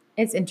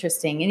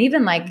interesting. And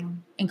even like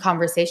in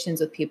conversations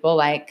with people,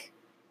 like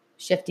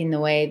shifting the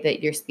way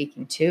that you're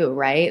speaking too,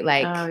 right?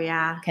 Like,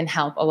 can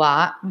help a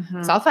lot.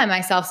 So I'll find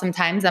myself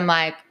sometimes I'm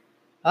like,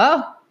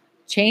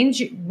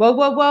 change.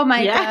 Whoa,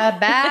 Micah,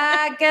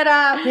 back it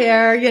up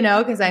here,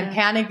 because I'm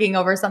panicking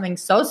over something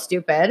so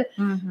stupid.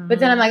 But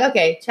then I'm like,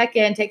 okay, check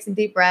in, take some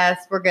deep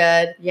breaths. We're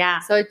good. Yeah.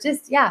 So it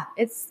just,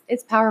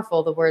 it's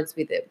powerful, the words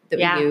we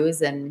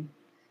use. And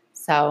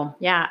so,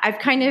 I've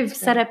kind of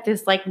set up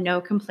this like no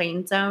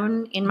complaint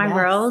zone in my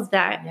world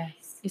that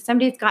if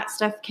somebody's got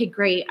stuff, okay,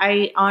 great.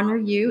 I honor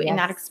you in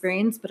that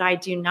experience, but I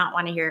do not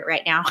want to hear it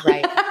right now.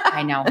 Right.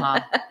 I know,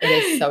 huh? It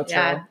is so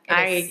true.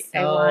 I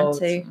want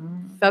to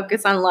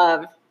focus on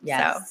love.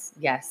 Yes. So.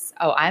 Yes.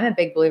 Oh, I'm a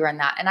big believer in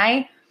that. And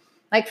I,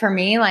 like, for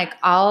me, like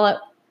I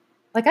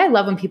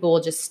love when people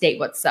will just state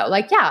what's so.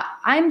 Like,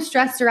 I'm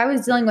stressed, or I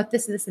was dealing with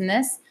this, and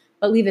this,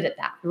 but leave it at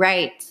that.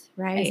 Right.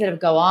 Instead of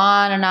go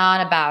on and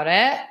on about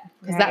it,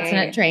 because that's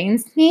when it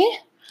drains me.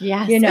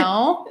 Yes.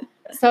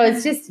 So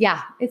it's just,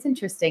 it's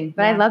interesting,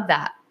 but I love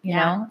that, you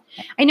know?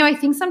 I know. I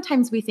think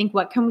sometimes we think,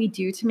 what can we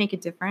do to make a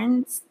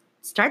difference?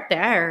 Start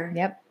there.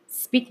 Yep.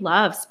 Speak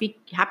love, speak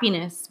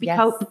happiness, speak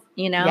hope,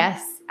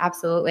 Yes,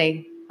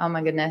 absolutely. Oh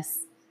my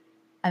goodness.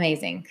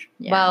 Amazing.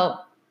 Yeah.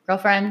 Well,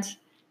 girlfriend,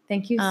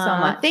 thank you so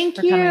much. Thank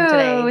for you.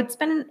 Coming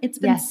today. It's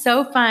been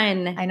so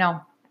fun. I know.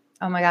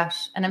 Oh my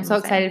gosh. And I'm so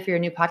excited for your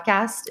new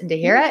podcast and to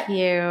hear it. Thank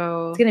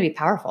you. It's going to be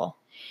powerful.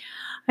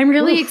 I'm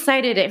really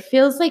excited. It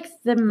feels like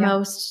the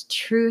most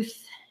truth.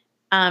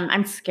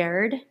 I'm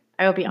scared.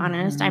 I will be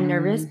honest. I'm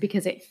nervous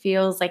because it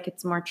feels like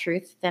it's more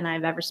truth than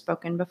I've ever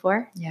spoken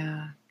before.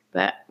 Yeah.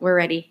 But we're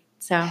ready.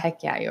 So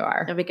heck yeah, you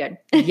are. It'll be good.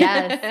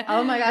 Yes.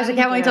 Oh my gosh. I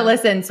can't wait to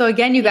listen. So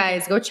again, you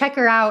guys go check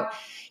her out.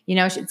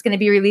 It's going to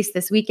be released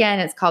this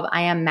weekend. It's called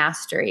I Am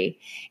Mastery.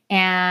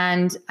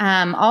 And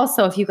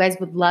also, if you guys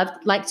would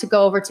like to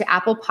go over to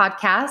Apple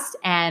Podcast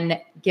and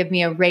give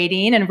me a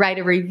rating and write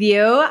a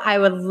review, I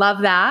would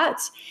love that.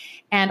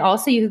 And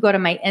also, you could go to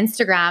my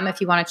Instagram if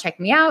you want to check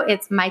me out.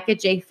 It's Micah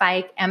J.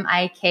 Fike,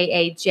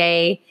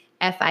 MIKAJ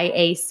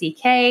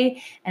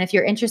FIACK. And if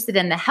you're interested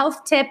in the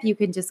health tip, you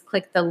can just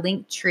click the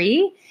link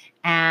tree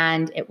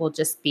and it will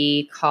just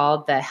be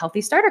called the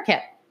Healthy Starter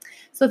Kit.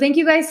 So thank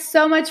you guys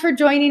so much for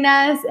joining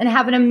us and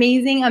have an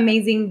amazing,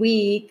 amazing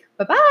week.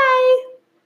 Bye-bye.